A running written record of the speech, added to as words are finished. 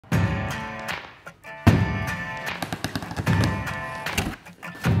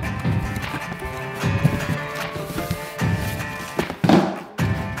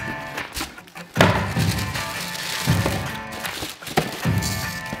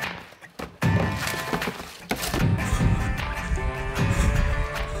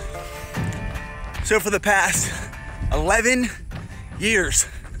So for the past 11 years,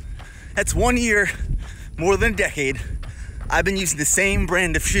 that's 1 year, more than a decade, I've been using the same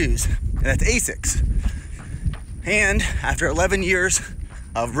brand of shoes, and that's Asics. And after 11 years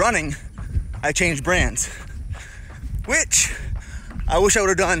of running, I changed brands, which I wish I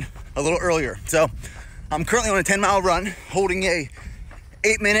would have done a little earlier. So I'm currently on a 10-mile run, holding a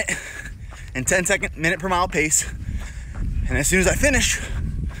 8-minute and 10-second minute per mile pace. And as soon as I finish,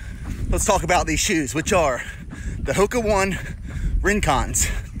 let's talk about these shoes, which are the Hoka One Rincons.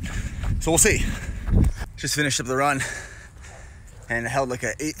 So we'll see. Just finished up the run and I held like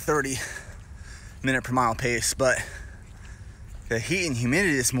a 8:30 minute per mile pace, but the heat and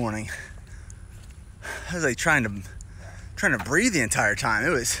humidity this morning, I was like trying to breathe the entire time.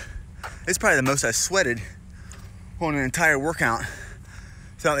 It's probably the most I sweated on an entire workout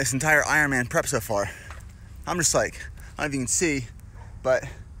throughout this entire Ironman prep so far. I'm just like, I don't know if you can see, but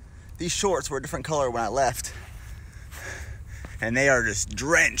these shorts were a different color when I left, and they are just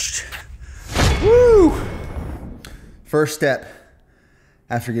drenched. Woo! First step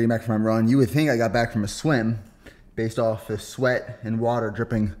after getting back from my run, you would think I got back from a swim based off the sweat and water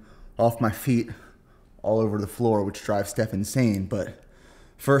dripping off my feet all over the floor, which drives Steph insane. But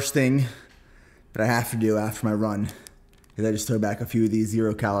first thing that I have to do after my run is I just throw back a few of these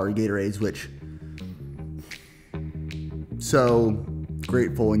 0-calorie Gatorades, which so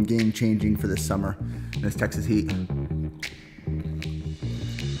grateful and game-changing for this summer in this Texas heat.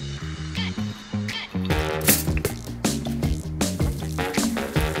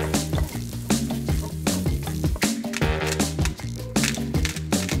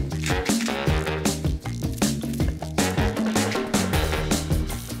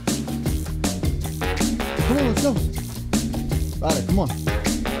 Come on, let's go. Ryder, come on.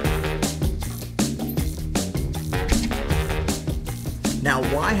 Now,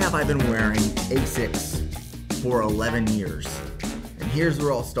 why have I been wearing Asics for 11 years? And here's where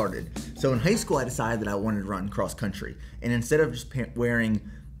it all started. So in high school, I decided that I wanted to run cross country. And instead of just wearing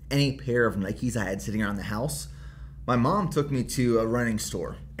any pair of Nikes I had sitting around the house, my mom took me to a running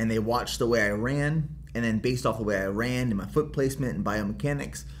store and they watched the way I ran. And then based off the way I ran and my foot placement and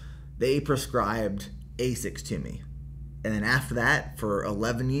biomechanics, they prescribed Asics to me. And then after that, for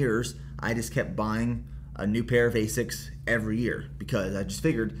 11 years, I just kept buying a new pair of Asics every year because I just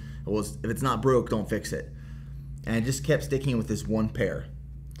figured, well, if it's not broke, don't fix it. And I just kept sticking with this one pair.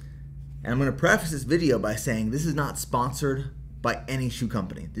 And I'm going to preface this video by saying this is not sponsored by any shoe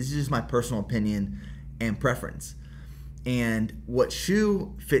company. This is just my personal opinion and preference. And what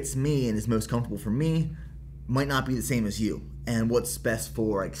shoe fits me and is most comfortable for me might not be the same as you. And what's best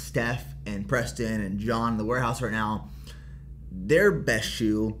for like Steph and Preston and John in the warehouse right now, their best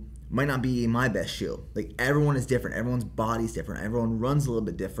shoe might not be my best shoe. Like, everyone is different. Everyone's body's different. Everyone runs a little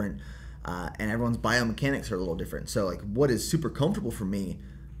bit different. And everyone's biomechanics are a little different. So like, what is super comfortable for me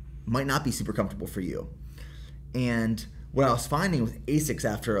might not be super comfortable for you. And what I was finding with Asics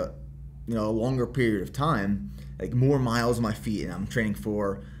after a longer period of time, like more miles on my feet, and I'm training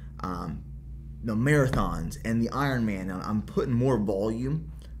for marathons and the Ironman, and I'm putting more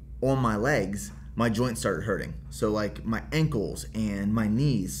volume on my legs, my joints started hurting. So like my ankles and my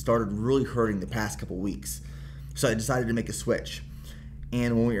knees started really hurting the past couple weeks. So I decided to make a switch.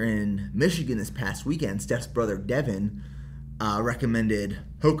 And when we were in Michigan this past weekend, Steph's brother Devin recommended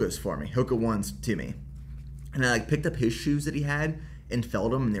Hoka's for me, Hoka Ones to me. And I like picked up his shoes that he had and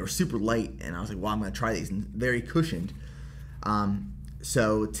felt them, and they were super light. And I was like, well, I'm gonna try these, and very cushioned.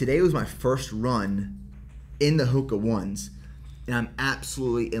 So today was my first run in the Hoka Ones, and I'm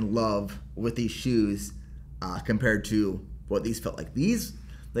absolutely in love with these shoes compared to what these felt like. These,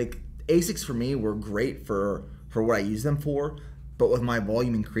 like, Asics for me were great for what I use them for, but with my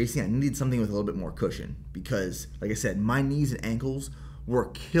volume increasing, I needed something with a little bit more cushion because, like I said, my knees and ankles were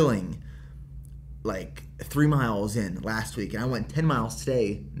killing like 3 miles in last week, and I went 10 miles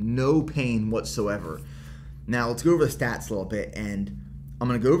today, no pain whatsoever. Now let's go over the stats a little bit, and I'm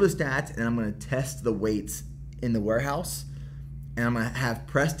going to go over the stats, and I'm going to test the weights in the warehouse, and I'm going to have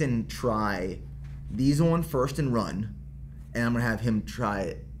Preston try these on first and run, and I'm going to have him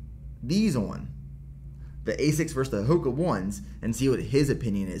try these on, the Asics versus the Hoka Ones, and see what his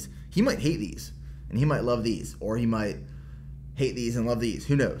opinion is. He might hate these, and he might love these, or he might hate these and love these.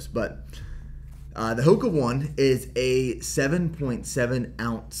 Who knows? But the Hoka One is a 7.7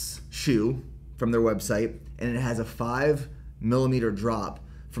 ounce shoe from their website, and it has a 5 millimeter drop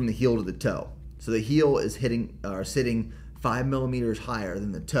from the heel to the toe. So the heel is sitting 5 millimeters higher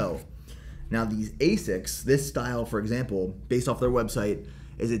than the toe. Now these Asics, this style, for example, based off their website,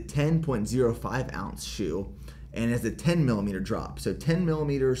 is a 10.05 ounce shoe, and it's a 10 millimeter drop. So 10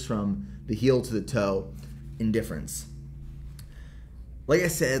 millimeters from the heel to the toe in difference. Like I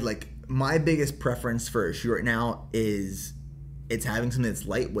said, like my biggest preference for a shoe right now is it's having something that's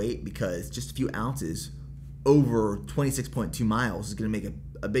lightweight, because just a few ounces over 26.2 miles is going to make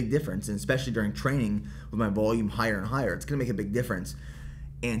a big difference, and especially during training with my volume higher and higher, it's going to make a big difference.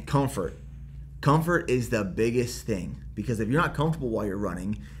 And comfort. Comfort is the biggest thing, because if you're not comfortable while you're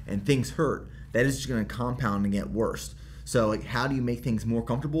running and things hurt, that is just going to compound and get worse. So like, how do you make things more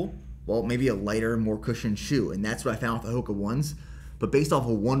comfortable? Well, maybe a lighter, more cushioned shoe, and that's what I found with the Hoka ones. But based off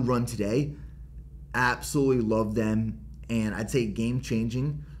of one run today, absolutely love them, and I'd say game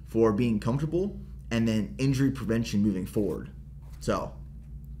changing for being comfortable and then injury prevention moving forward. So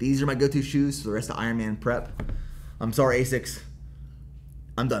these are my go-to shoes for the rest of Ironman prep. I'm sorry, Asics,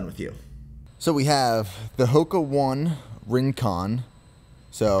 I'm done with you. So we have the Hoka One Rincon.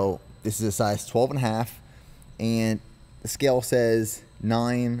 So this is a size 12.5, and the scale says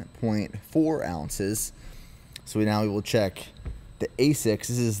 9.4 ounces. So now we will check the Asics.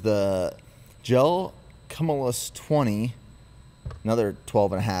 This is the Gel Cumulus 20, another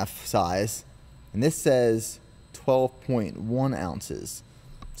 12.5 size, and this says 12.1 ounces.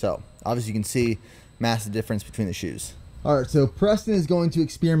 So obviously you can see massive difference between the shoes. All right, so Preston is going to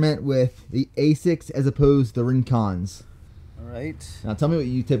experiment with the Asics as opposed to the Rincons. All right. Now tell me what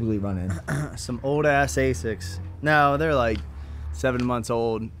you typically run in. Some old ass Asics. No, they're like 7 months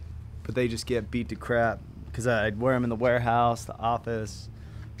old, but they just get beat to crap because I'd wear them in the warehouse, the office,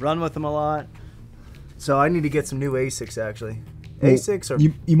 run with them a lot. So I need to get some new Asics actually. Well, Asics or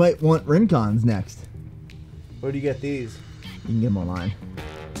you might want Rincons next. where do you get these? You can get them online.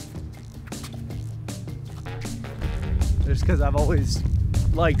 Just because I've always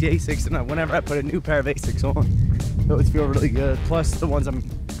liked Asics, and whenever I put a new pair of Asics on, it always feel really good. Plus the ones I'm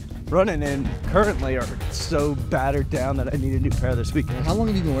running in currently are so battered down that I need a new pair this weekend. How long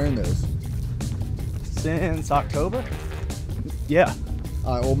have you been wearing those? Since October? Yeah.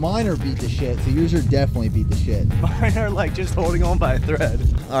 All right, well mine are beat to shit, so yours are definitely beat to shit. Mine are like just holding on by a thread.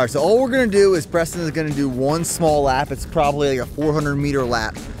 All right, so all we're gonna do is Preston is gonna do one small lap. It's probably like a 400-meter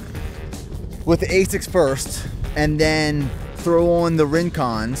lap with the Asics first, and then throw on the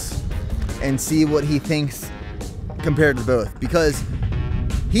Rincons and see what he thinks compared to both. Because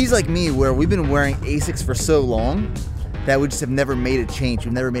he's like me, where we've been wearing Asics for so long that we just have never made a change.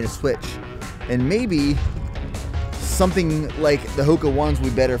 We've never made a switch. And maybe something like the Hoka ones would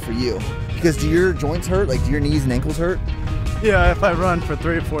be better for you. Because do your joints hurt? Like, do your knees and ankles hurt? Yeah, if I run for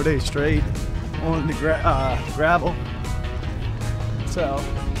 3 or 4 days straight on the gravel. So,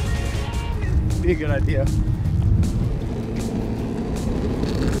 be a good idea.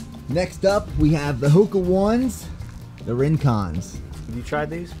 Next up, we have the Hoka ones, the Rincons. Have you tried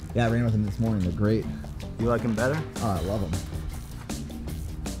these? Yeah, I ran with them this morning. They're great. You like them better? Oh, I love them.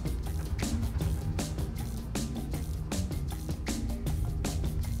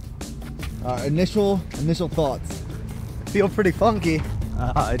 Initial thoughts. Feel pretty funky.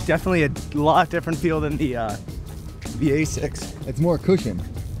 Definitely a lot different feel than the Asics. It's more cushion.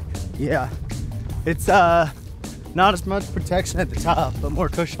 Yeah, it's not as much protection at the top, but more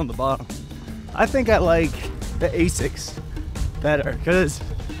cushion on the bottom. I think I like the Asics better because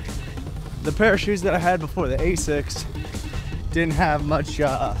the pair of shoes that I had before the Asics didn't have much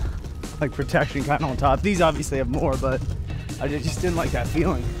like protection kind of on top. These obviously have more, but I just didn't like that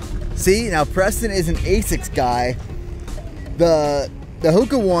feeling. See, now Preston is an Asics guy. The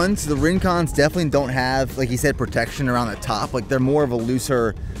Hoka ones, the Rincons, definitely don't have, like he said, protection around the top. Like, they're more of a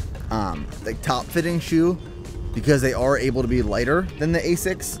looser, like top fitting shoe because they are able to be lighter than the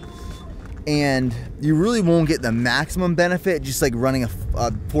Asics. And you really won't get the maximum benefit just like running a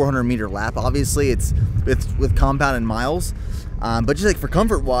 400-meter lap. Obviously, it's with compounded miles. But just like for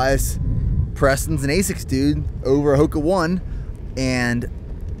comfort wise, Preston's an Asics dude over a Hoka one, and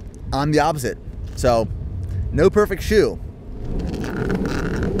I'm the opposite. So, no perfect shoe.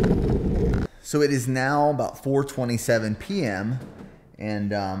 So it is now about 4:27 p.m.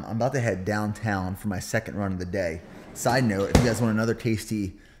 and I'm about to head downtown for my second run of the day. Side note, if you guys want another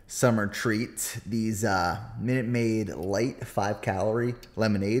tasty summer treat, these Minute Maid light 5-calorie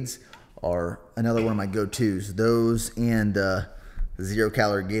lemonades are another one of my go-tos. Those and the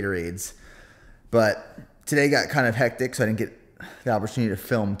 0-calorie Gatorades. But today got kind of hectic, so I didn't get the opportunity to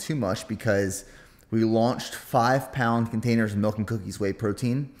film too much because we launched 5-pound containers of Milk and Cookies whey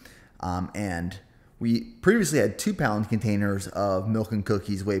protein. And we previously had 2-pound containers of Milk and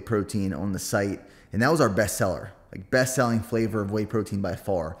Cookies whey protein on the site, and that was our best seller, like best-selling flavor of whey protein by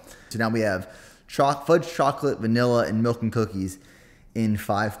far. So now we have fudge chocolate, vanilla, and Milk and Cookies in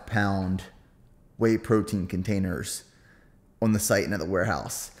 5-pound whey protein containers on the site and at the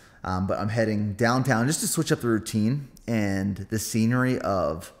warehouse. But I'm heading downtown just to switch up the routine and the scenery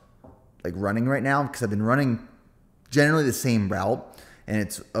of like running right now, because I've been running generally the same route, and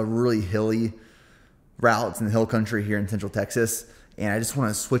it's a really hilly route. It's in the hill country here in Central Texas, and I just want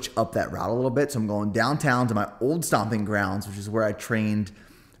to switch up that route a little bit. So I'm going downtown to my old stomping grounds, which is where I trained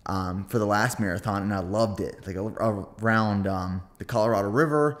for the last marathon, and I loved it. Like around the Colorado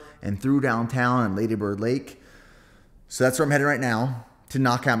River and through downtown and Lady Bird Lake. So that's where I'm headed right now, to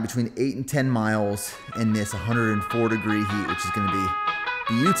knock out between 8 and 10 miles in this 104-degree heat, which is going to be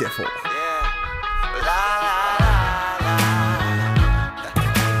beautiful.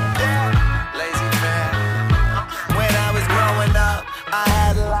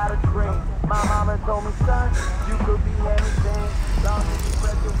 My mama told me, son, you could be anything, long as you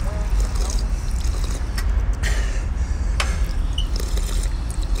spread your wings.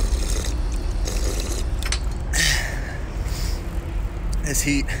 This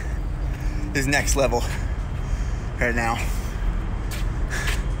heat is next level right now.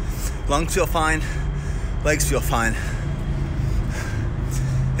 Lungs feel fine, legs feel fine.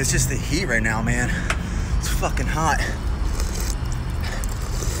 It's just the heat right now, man. It's fucking hot.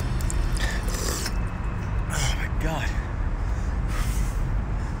 God.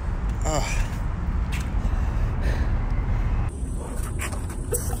 Oh.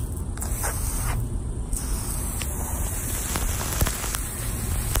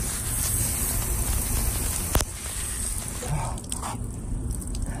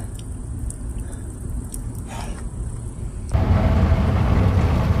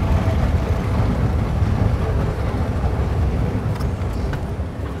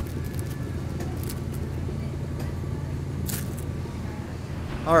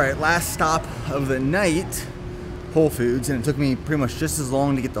 All right, last stop of the night, Whole Foods, and it took me pretty much just as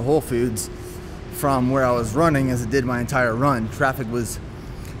long to get to Whole Foods from where I was running as it did my entire run. Traffic was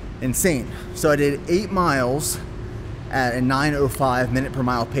insane. So I did 8 miles at a 9:05 minute per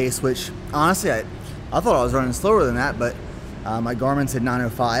mile pace, which honestly, I thought I was running slower than that, but my Garmin said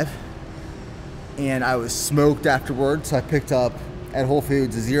 9:05, and I was smoked afterwards. So I picked up at Whole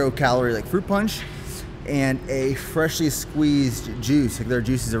Foods a 0-calorie like fruit punch and a freshly squeezed juice. Like, their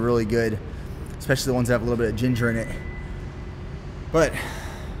juices are really good, especially the ones that have a little bit of ginger in it. But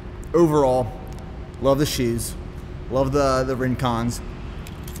overall, love the shoes, love the Rincons.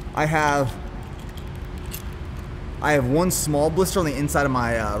 I have one small blister on the inside of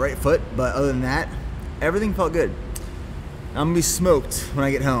my right foot, but other than that, everything felt good. I'm gonna be smoked when I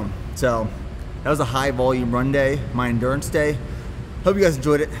get home. So that was a high volume run day, my endurance day. Hope you guys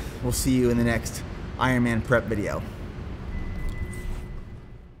enjoyed it. We'll see you in the next Ironman prep video.